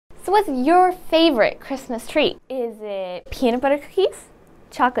So what's your favorite Christmas treat? Is it peanut butter cookies,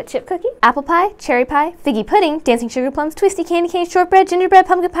 chocolate chip cookie, apple pie, cherry pie, figgy pudding, dancing sugar plums, twisty candy cane, shortbread, gingerbread,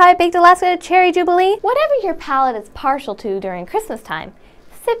 pumpkin pie, baked Alaska, cherry jubilee? Whatever your palate is partial to during Christmas time,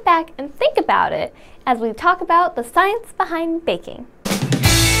 sit back and think about it as we talk about the science behind baking.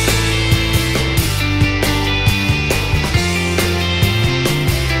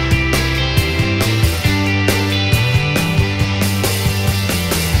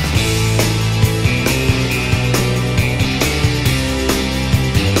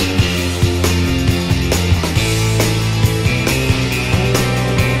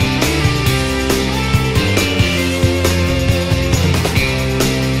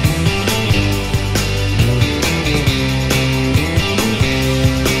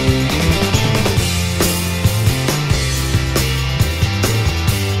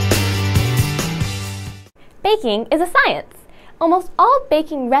 Baking is a science. Almost all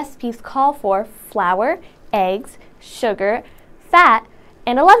baking recipes call for flour, eggs, sugar, fat,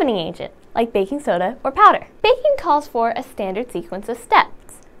 and a leavening agent, like baking soda or powder. Baking calls for a standard sequence of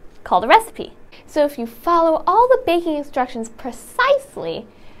steps, called a recipe. So if you follow all the baking instructions precisely,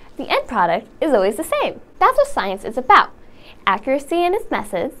 the end product is always the same. That's what science is about: accuracy in its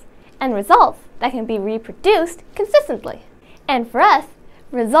methods, and results that can be reproduced consistently. And for us,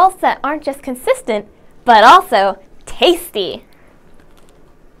 results that aren't just consistent, but also tasty.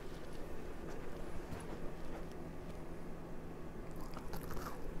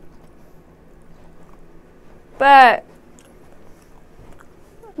 But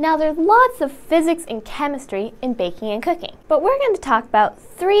now there's lots of physics and chemistry in baking and cooking, but we're going to talk about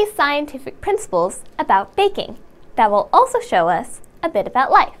 3 scientific principles about baking that will also show us a bit about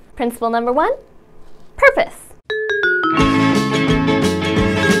life. Principle number 1, purpose.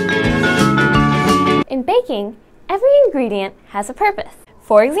 In baking, every ingredient has a purpose.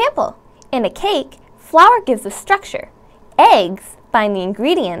 For example, in a cake, flour gives the structure, eggs bind the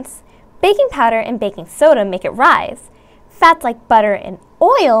ingredients, baking powder and baking soda make it rise, fats like butter and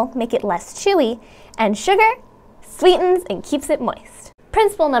oil make it less chewy, and sugar sweetens and keeps it moist.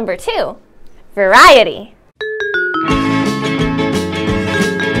 Principle number 2, variety.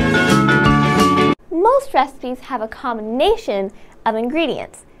 Most recipes have a combination of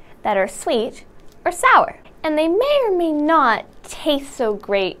ingredients that are sweet or sour, and they may or may not taste so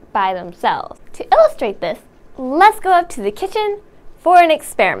great by themselves. To illustrate this, let's go up to the kitchen for an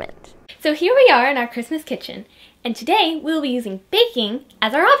experiment. So here we are in our Christmas kitchen, and today we'll be using baking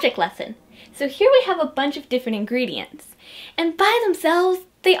as our object lesson. So here we have a bunch of different ingredients, and by themselves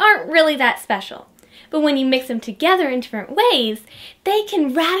they aren't really that special. But when you mix them together in different ways, they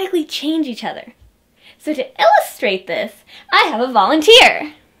can radically change each other. So to illustrate this, I have a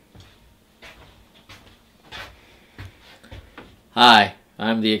volunteer. Hi,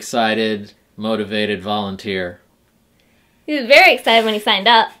 I'm the excited, motivated volunteer. He was very excited when he signed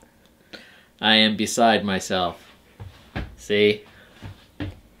up. I am beside myself. See?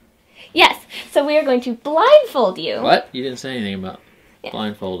 Yes, so we are going to blindfold you. What? You didn't say anything about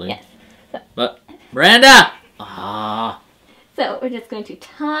blindfolding. Yes. But, Miranda! Ah. So we're just going to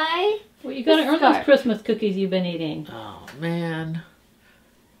tie. Well, you gotta earn those Christmas cookies you've been eating. Oh, man.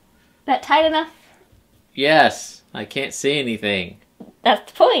 That tight enough? Yes, I can't see anything.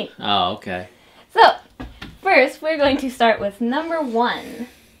 That's the point. Oh, okay. So, first we're going to start with number 1.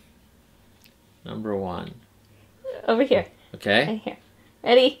 Number 1. Over here. Okay. Right here.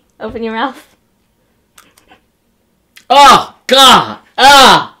 Ready? Open your mouth. Oh, God!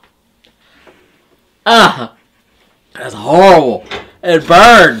 Ah! Ah! That's horrible. It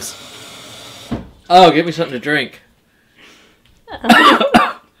burns. Oh, give me something to drink.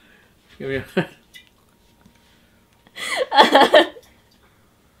 Give me a...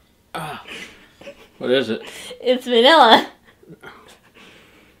 What is it? It's vanilla.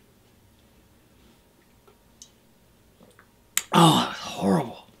 Oh, that's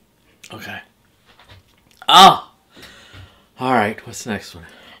horrible. Okay. Oh! Alright, what's the next one?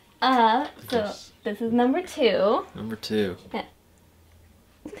 So this is number 2. Number 2. Yeah.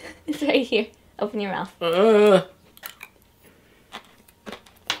 It's right here. Open your mouth. Oh,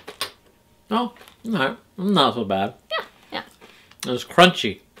 no, not so bad. Yeah. It was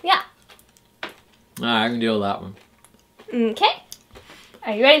crunchy. Yeah. Alright, I can deal with that one. Okay.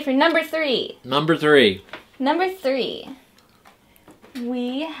 Are you ready for number 3? Number 3. Number 3.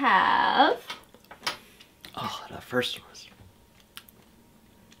 We have... Oh, that first one was...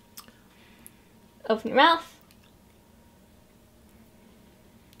 Open your mouth.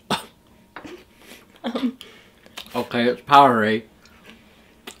 Okay, it's powdery.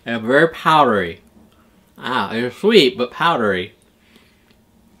 And very powdery. Ah, it's sweet, but powdery.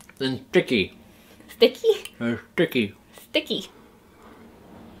 and sticky. Sticky? They're sticky. Sticky.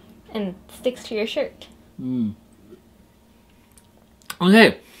 And sticks to your shirt. Mm.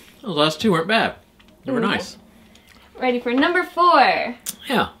 Okay, those last two weren't bad. They were nice. Ready for number 4.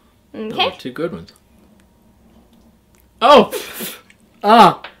 Yeah. Okay. Those were 2 good ones. Oh!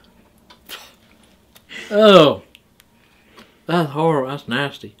 Ah! Oh! That's horrible. That's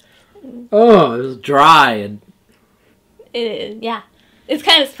nasty. Oh, it was dry and... It is, yeah. It's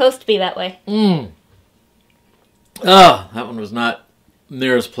kind of supposed to be that way. Mmm. Oh, that one was not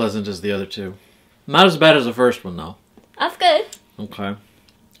near as pleasant as the other 2. Not as bad as the first one, though. That's good. Okay.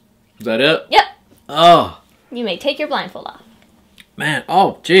 Is that it? Yep. Oh. You may take your blindfold off. Man.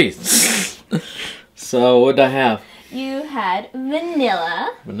 Oh, jeez. So, what did I have? You had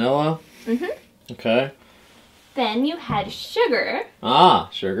vanilla. Vanilla? Mm-hmm. Okay. Then you had sugar. Ah,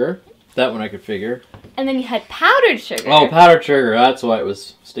 sugar. That one I could figure. And then you had powdered sugar. Oh, powdered sugar. That's why it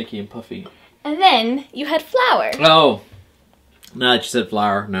was sticky and puffy. And then you had flour. Oh. Now that you said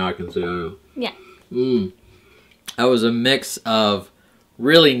flour, now I can see. Oh. Yeah. Mmm. That was a mix of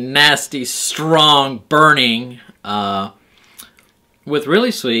really nasty, strong, burning, with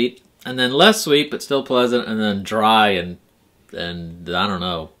really sweet, and then less sweet but still pleasant, and then dry and I don't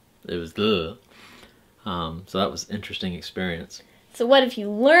know. It was good. So that was an interesting experience. So what have you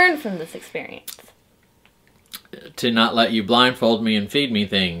learned from this experience? To not let you blindfold me and feed me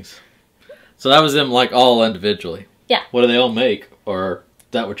things. So that was them like all individually. Yeah. What do they all make? Or is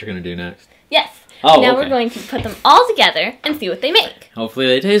that what you're going to do next? Yes. Oh, now okay. we're going to put them all together and see what they make. Hopefully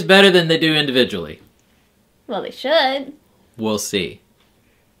they taste better than they do individually. Well, they should. We'll see.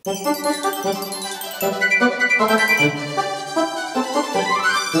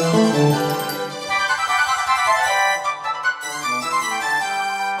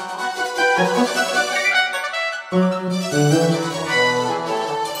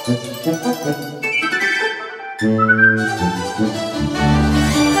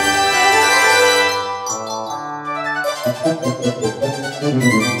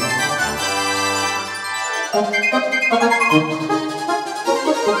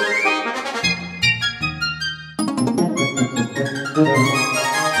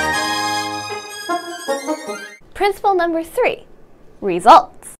 Principle number 3,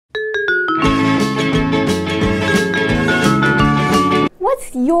 results.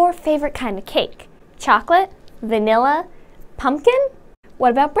 What's your favorite kind of cake? Chocolate? Vanilla? Pumpkin?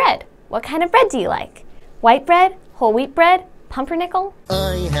 What about bread? What kind of bread do you like? White bread? Whole wheat bread? Pumpernickel?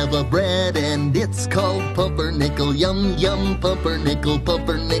 I have a bread and it's called pumpernickel. Yum, yum, pumpernickel,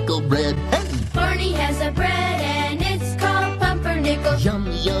 pumpernickel bread. Hey! Barney has a bread and it's called pumpernickel.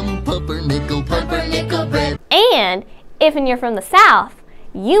 Yum, yum, pumpernickel, pumpernickel bread. And if you're from the South,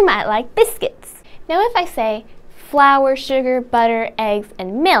 you might like biscuits. Now if I say flour, sugar, butter, eggs,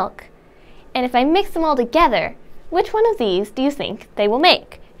 and milk, and if I mix them all together, which one of these do you think they will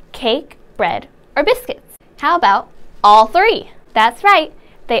make? Cake, bread, or biscuits? How about all 3? That's right,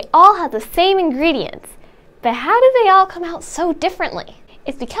 they all have the same ingredients. But how do they all come out so differently?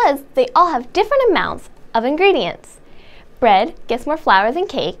 It's because they all have different amounts of ingredients. Bread gets more flour than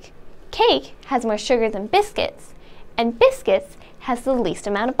cake, cake has more sugar than biscuits, and biscuits has the least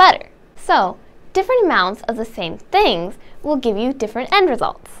amount of butter. So, different amounts of the same things will give you different end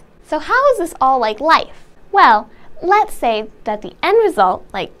results. So how is this all like life? Well, let's say that the end result,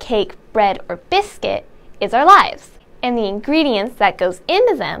 like cake, bread, or biscuit, is our lives. And the ingredients that goes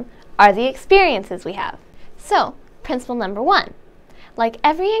into them are the experiences we have. So, principle number 1. Like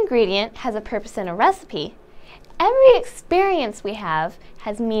every ingredient has a purpose in a recipe, every experience we have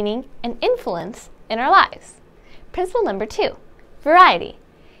has meaning and influence in our lives. Principle number 2. Variety.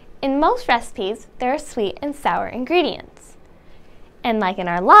 In most recipes, there are sweet and sour ingredients. And like in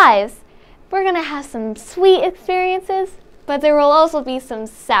our lives, we're going to have some sweet experiences, but there will also be some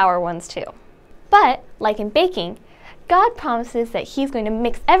sour ones too. But, like in baking, God promises that He's going to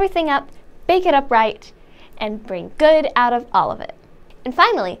mix everything up, bake it up right, and bring good out of all of it. And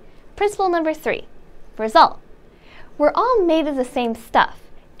finally, principle number 3, result. We're all made of the same stuff,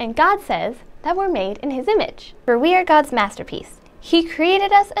 and God says that we're made in His image. For we are God's masterpiece. He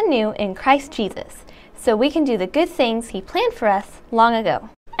created us anew in Christ Jesus, so we can do the good things He planned for us long ago.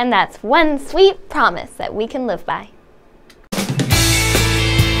 And that's one sweet promise that we can live by.